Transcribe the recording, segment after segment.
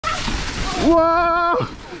Wow!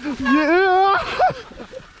 Yeah!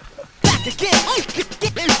 Back again.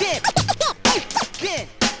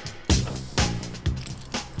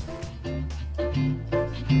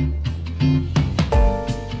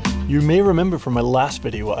 You may remember from my last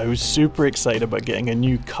video I was super excited about getting a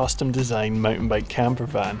new custom designed mountain bike camper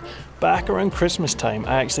van. Back around Christmas time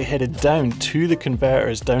I actually headed down to the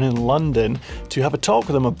converters down in London to have a talk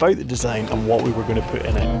with them about the design and what we were going to put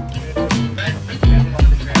in it.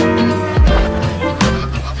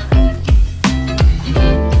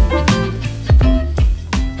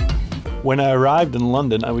 When I arrived in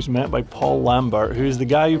London, I was met by Paul Lambert, who is the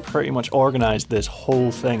guy who pretty much organised this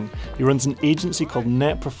whole thing. He runs an agency called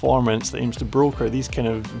Net Performance that aims to broker these kind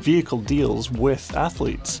of vehicle deals with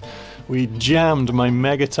athletes. We jammed my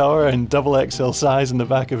Megatower in XXL size in the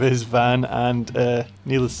back of his van, and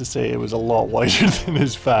needless to say, it was a lot wider than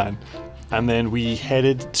his van. And then we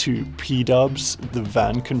headed to P-Dubs, the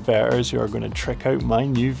van converters who are going to trick out my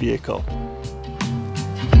new vehicle.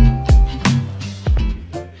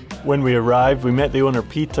 When we arrived, we met the owner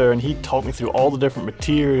Peter, and he talked me through all the different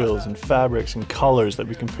materials and fabrics and colours that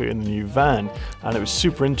we can put in the new van, and it was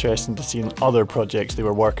super interesting to see in other projects they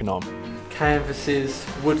were working on. Canvases,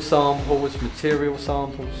 wood samples, material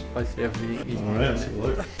samples, basically everything. Alright, let's have a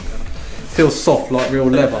look. Feels soft like real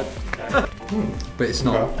leather, but it's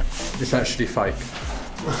not. It's actually fake.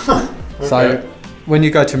 Okay. So when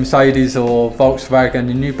you go to Mercedes or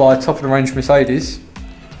Volkswagen and you buy a top of the range Mercedes,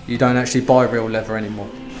 you don't actually buy real leather anymore.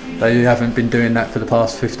 They haven't been doing that for the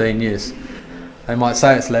past 15 years. They might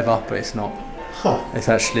say it's leather, but it's not. Huh. It's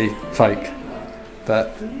actually fake.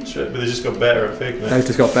 But Shit, but they just got better at faking it. they've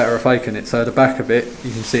just got better at faking it. So the back of it,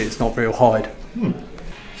 you can see it's not real hide.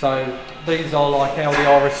 So these are like Audi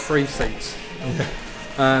RS3 seats.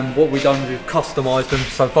 What we've done is we've customised them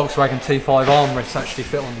so Volkswagen T5 armrests actually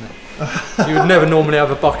fit on them. You would never normally have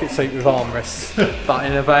a bucket seat with armrests, but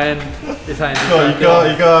in a van, it's handy. No, you gotta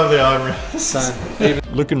have the armrest. So, even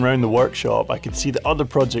Looking around the workshop, I could see the other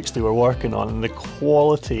projects they were working on and the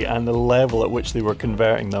quality and the level at which they were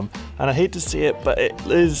converting them. And I hate to say it, but it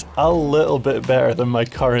is a little bit better than my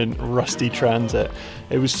current rusty Transit.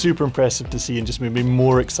 It was super impressive to see and just made me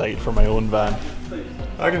more excited for my own van.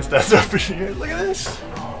 I can stand up here. Look at this.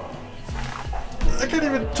 I can't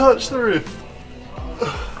even touch the roof.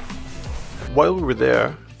 While we were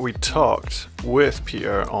there, we talked with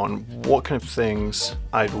Peter on what kind of things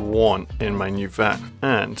I'd want in my new van,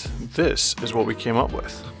 and this is what we came up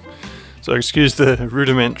with. So excuse the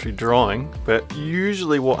rudimentary drawing, but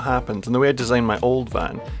usually what happens, and the way I designed my old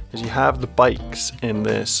van, is you have the bikes in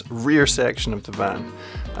this rear section of the van,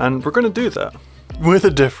 and we're going to do that with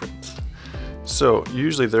a difference. So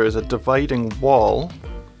usually there is a dividing wall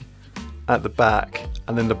at the back,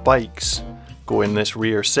 and then the bikes go in this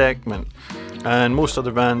rear segment. And most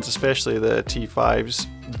other vans, especially the T5s,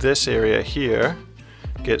 this area here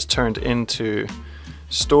gets turned into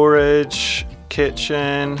storage,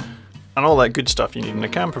 kitchen, and all that good stuff you need in a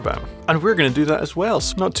camper van. And we're going to do that as well,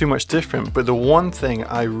 so not too much different, but the one thing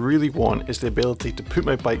I really want is the ability to put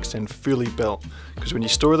my bikes in fully built, because when you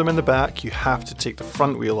store them in the back you have to take the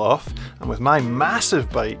front wheel off, and with my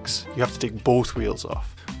massive bikes you have to take both wheels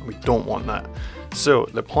off, and we don't want that. So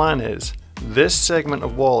the plan is, this segment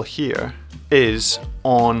of wall here is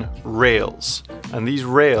on rails, and these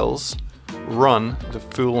rails run the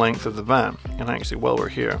full length of the van. And actually, while we're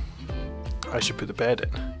here, I should put the bed in.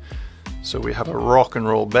 So we have a rock and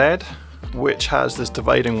roll bed which has this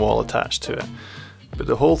dividing wall attached to it, but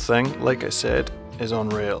the whole thing, like I said, is on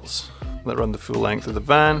rails that run the full length of the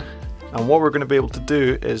van. And what we're going to be able to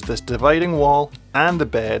do is this dividing wall and the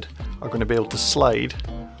bed are going to be able to slide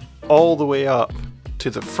all the way up to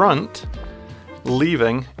the front,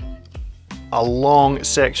 leaving a long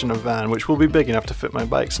section of van which will be big enough to fit my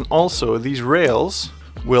bikes. And also these rails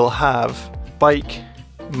will have bike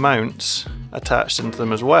mounts attached into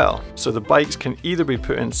them as well, so the bikes can either be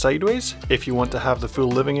put in sideways if you want to have the full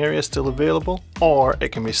living area still available, or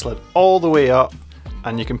it can be slid all the way up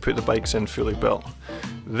and you can put the bikes in fully built.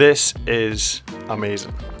 This is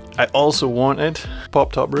amazing. I also wanted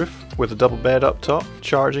pop top roof with a double bed up top,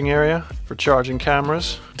 charging area for charging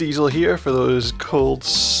cameras, diesel heater for those cold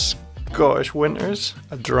Scottish winters,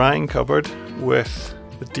 a drying cupboard with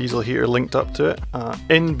the diesel heater linked up to it,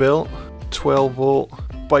 inbuilt 12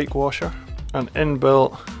 volt bike washer, an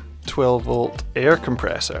inbuilt 12 volt air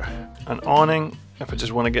compressor, an awning if I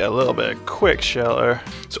just want to get a little bit of quick shelter.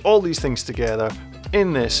 So all these things together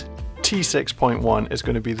in this T6.1 is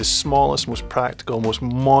going to be the smallest, most practical, most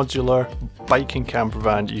modular biking camper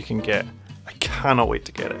van you can get. I cannot wait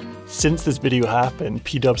to get it. Since this video happened,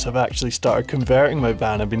 P-dubs have actually started converting my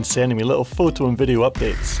van and been sending me little photo and video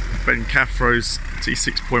updates. Ben Cathro's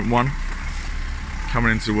T6.1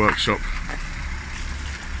 coming into the workshop,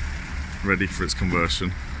 ready for its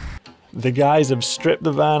conversion. The guys have stripped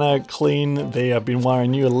the van out clean. They have been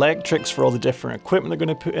wiring new electrics for all the different equipment they're going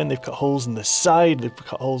to put in. They've cut holes in the side, they've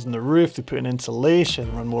cut holes in the roof, they put in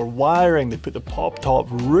insulation, run more wiring, they put the pop-top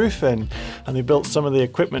roof in, and they built some of the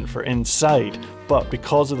equipment for inside. But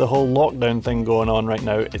because of the whole lockdown thing going on right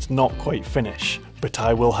now, it's not quite finished. But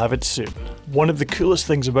I will have it soon. One of the coolest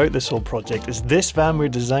things about this whole project is this van we're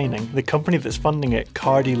designing, the company that's funding it,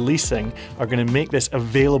 Cardi Leasing, are going to make this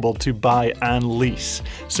available to buy and lease.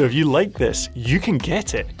 So if you like this, you can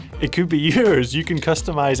get it. It could be yours, you can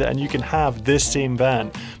customize it and you can have this same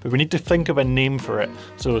van. But we need to think of a name for it,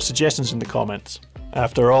 so suggestions in the comments.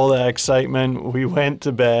 After all that excitement, we went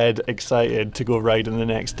to bed excited to go riding the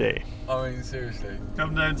next day. I mean, seriously.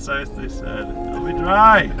 Come down south, they said. It'll be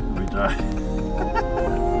dry, it'll be dry.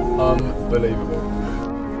 Unbelievable.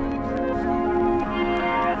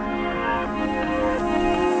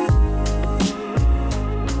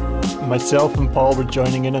 Myself and Paul were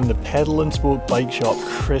joining in the Pedal and Spoke Bike Shop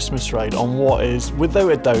Christmas ride on what is,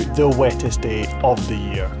 without a doubt, the wettest day of the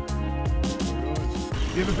year.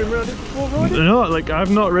 Have you ever been around it before, riding? No, like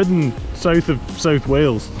I've not ridden south of South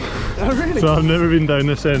Wales. Oh really? So I've never been down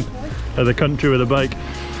this end of the country with a bike.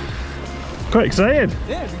 Quite excited.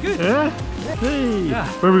 Yeah, it'd be good. Yeah? Hey. Yeah.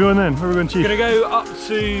 Where are we going then? Where are we going, Chief? We're gonna go up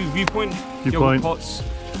to Viewpoint, Viewpoint. Pots,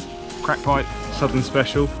 Crackpipe, Southern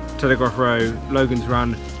Special, Telegraph Row, Logan's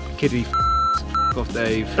Run, Kiddie, off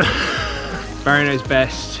Dave, Barry Knows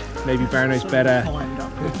Best, maybe Barry Knows Better,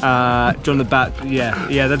 John the Bat,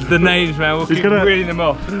 yeah, the names, man, we'll keep reading them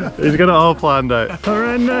off. He's got it all planned out.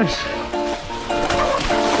 Horrendous.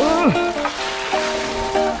 Oh.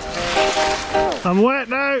 I'm wet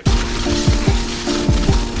now.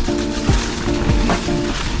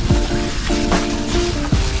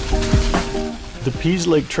 The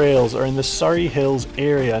Peaslake Trails are in the Surrey Hills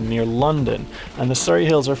area near London, and the Surrey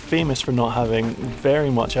Hills are famous for not having very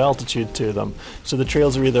much altitude to them. So the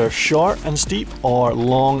trails are either short and steep or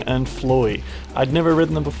long and flowy. I'd never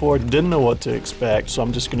ridden them before, didn't know what to expect, so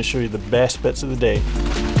I'm just going to show you the best bits of the day.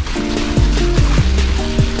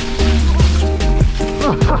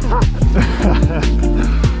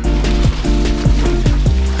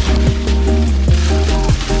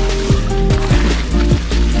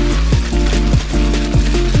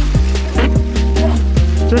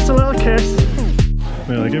 Just a little kiss.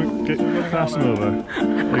 Really, pass him over.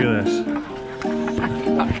 Look at this.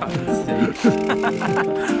 I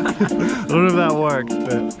don't know if that worked,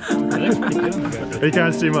 but you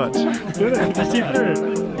can't see much. Good, I see through it.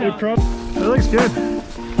 Good prop. It looks good.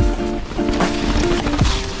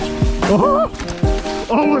 Oh!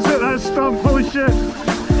 Almost hit that stump, holy shit!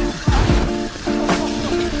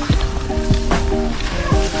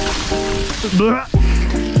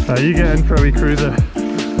 You get in for a wee cruiser.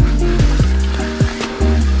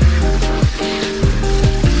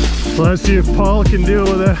 Let's see if Paul can deal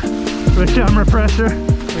with the camera pressure.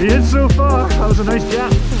 He hit so far. That was a nice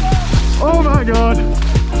gap. Oh my god!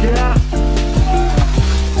 Yeah!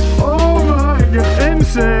 Oh my god!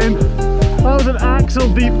 Insane! That was an axle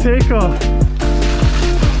deep takeoff.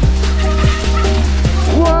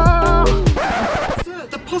 Whoa! Sir,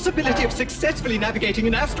 the possibility of successfully navigating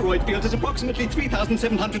an asteroid field is approximately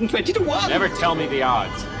 3,720 to 1. Never tell me the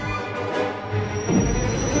odds.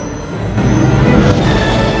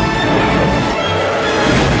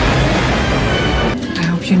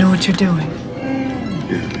 You know what you're doing.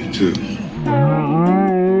 Yeah, me too.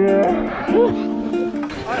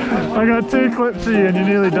 I got 2 clips of you and you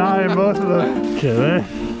nearly die in both of them. Okay, there.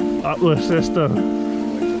 Uplift system.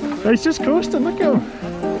 He's just coasting, look at him.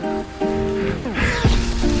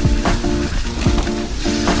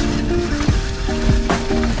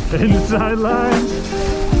 Inside lines.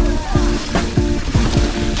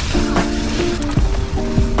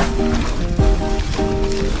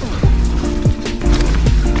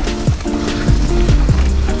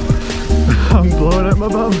 I'm blowing out my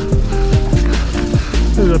bum.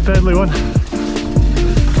 This is a peddly one.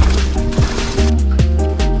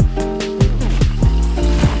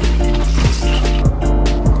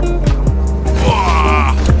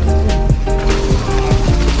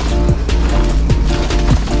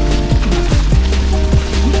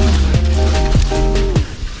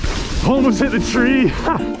 Almost hit the tree.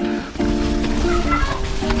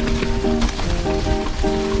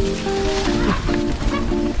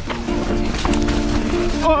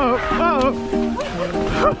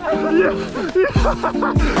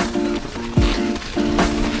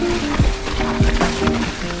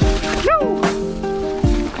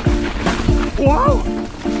 Whoa!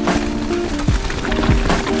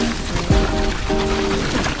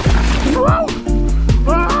 Whoa!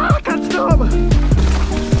 Ah, I can't stop!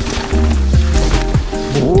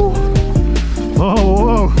 Whoa! Oh,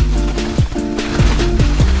 whoa!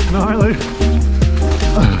 Gnarly!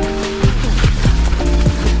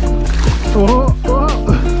 Whoa! Whoa!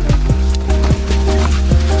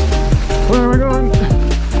 Where are we going?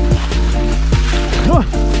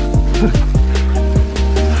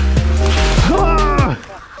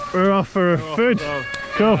 We're off for food.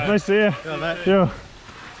 Cool, nice to see you. Yo.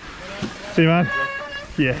 See you, man.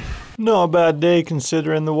 Yeah. Not a bad day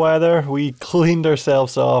considering the weather. We cleaned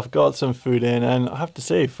ourselves off, got some food in, and I have to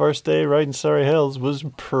say, first day riding Surrey Hills was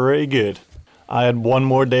pretty good. I had one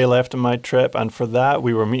more day left on my trip, and for that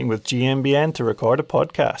we were meeting with GMBN to record a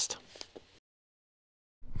podcast.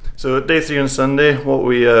 So day 3 on Sunday, what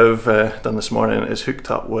we have done this morning is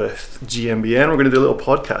hooked up with GMBN. We're going to do a little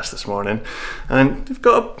podcast this morning, and they've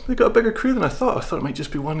got a bigger crew than I thought. I thought it might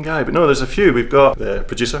just be one guy, but no, there's a few. We've got the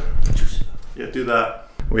producer. Yeah, do that.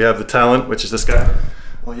 We have the talent, which is this guy.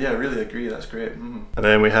 Oh yeah, I really agree, that's great. And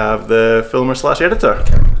then we have the filmer / editor.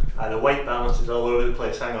 And the white balance is all over the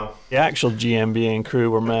place, hang on. The actual GMBN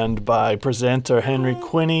crew were manned by presenter Henry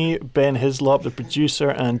Quinney, Ben Hislop, the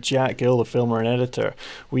producer, and Jack Gill, the filmer and editor.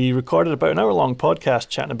 We recorded about an hour-long podcast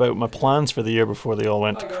chatting about my plans for the year before they all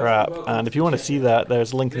went to crap. And if you want to see that,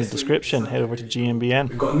 there's a link in the description. Head over to GMBN.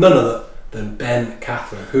 We've got none other than Ben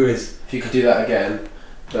Cathro, who is... If you could do that again,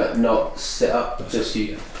 but not sit up, just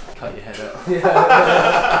you... Cut your head out.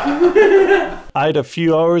 I had a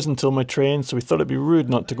few hours until my train, so we thought it'd be rude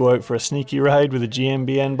not to go out for a sneaky ride with the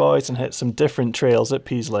GMBN boys and hit some different trails at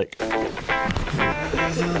Slik.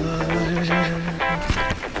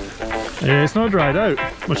 Yeah, it's not dried out.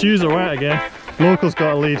 My shoes are wet again. Locals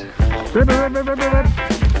got a lead. Rip, rip, rip, rip, rip, rip.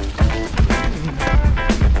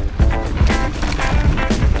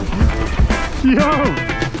 Yo!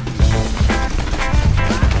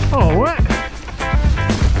 Oh, wet!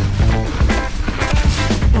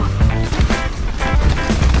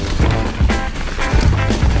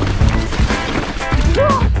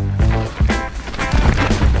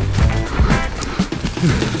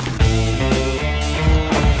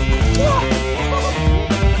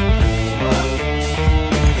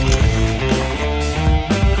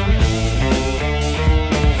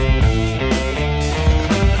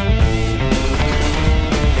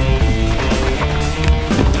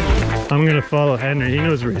 I'm gonna follow Henry, he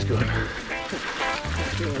knows where he's going.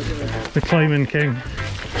 The climbing king.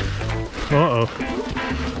 Uh-oh.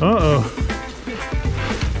 Uh-oh.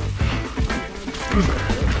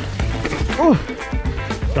 Oh!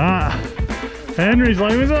 That! Henry's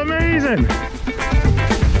line was amazing!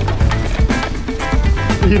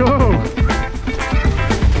 Yo!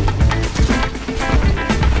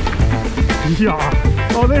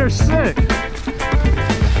 Yeah! Oh, they're sick!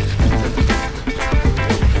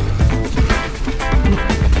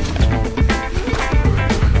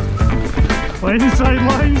 Inside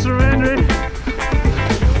lines from Henry.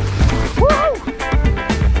 Woo!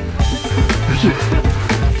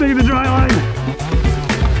 Take the dry line.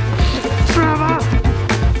 Trevor!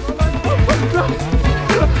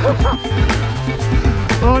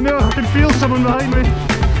 Oh no, I can feel someone behind me.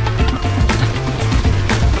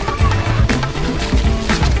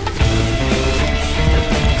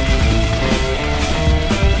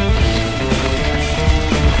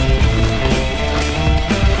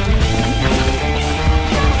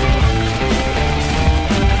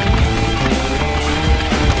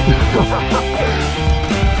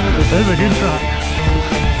 There's a good track.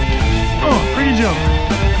 Oh, pre-jump.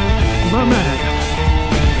 My man.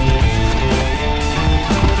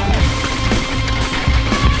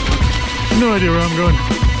 No idea where I'm going.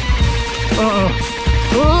 Uh-oh.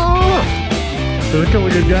 Oh! There's a couple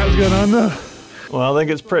of good gaps going on though. Well, I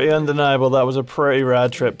think it's pretty undeniable that was a pretty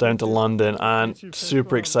rad trip down to London, and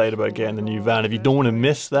super excited about getting the new van. If you don't want to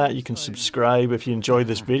miss that, you can subscribe. If you enjoyed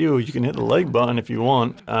this video, you can hit the like button if you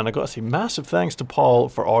want. And I got to say massive thanks to Paul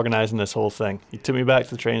for organising this whole thing. He took me back to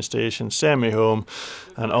the train station, sent me home,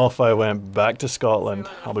 and off I went back to Scotland.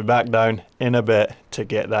 I'll be back down in a bit to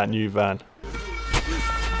get that new van.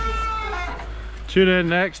 Tune in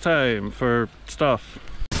next time for stuff.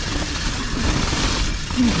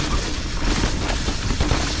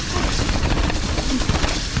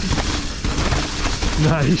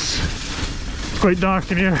 Nice. It's quite dark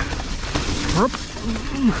in here.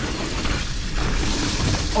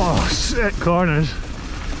 Oh, sick corners.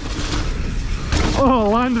 Oh,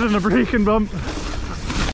 landed in a braking bump.